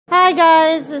Hi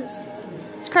guys,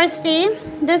 it's Christy.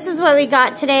 This is what we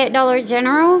got today at Dollar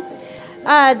General.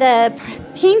 The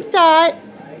pink dot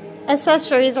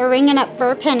accessories are ringing up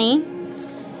for a penny.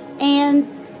 And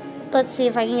let's see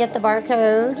if I can get the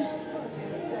barcode.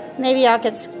 Maybe I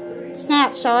could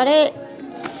snapshot it.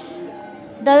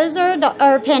 Those are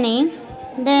a penny.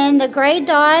 Then the gray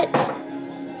dot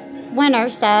winter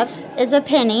stuff is a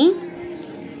penny,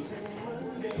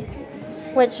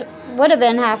 which would have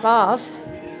been half off.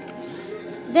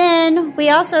 Then we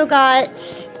also got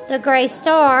the gray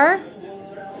star,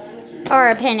 or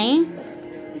a penny.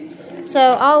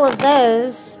 So all of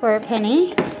those were a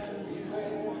penny.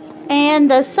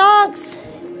 And the socks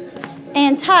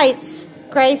and tights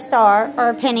gray star are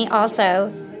a penny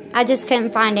also. I just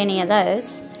couldn't find any of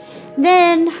those.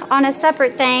 Then on a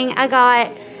separate thing, I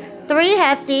got 3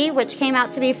 hefty, which came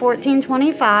out to be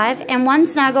 $14.25, and 1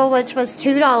 snuggle, which was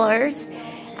 $2.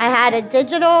 I had a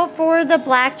digital for the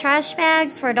black trash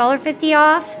bags for $1.50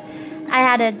 off. I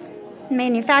had a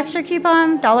manufacturer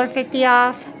coupon, $1.50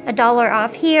 off, $1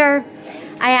 off here.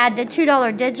 I had the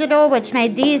 $2 digital, which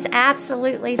made these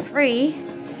absolutely free.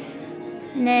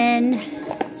 And then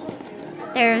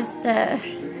there's the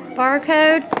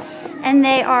barcode, and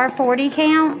they are 40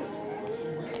 count.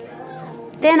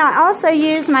 Then I also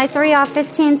used my 3 off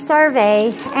 15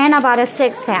 survey, and I bought a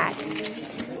 6-pack.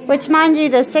 Which, mind you,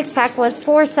 the 6-pack was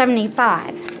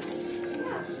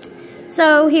 $4.75.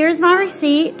 So here's my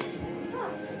receipt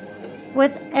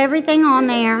with everything on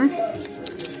there,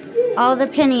 all the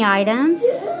penny items,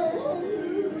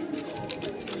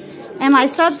 and my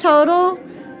subtotal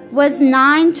was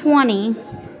 $9.20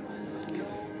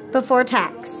 before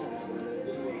tax.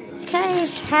 Okay,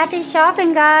 happy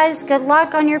shopping, guys. Good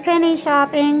luck on your penny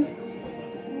shopping.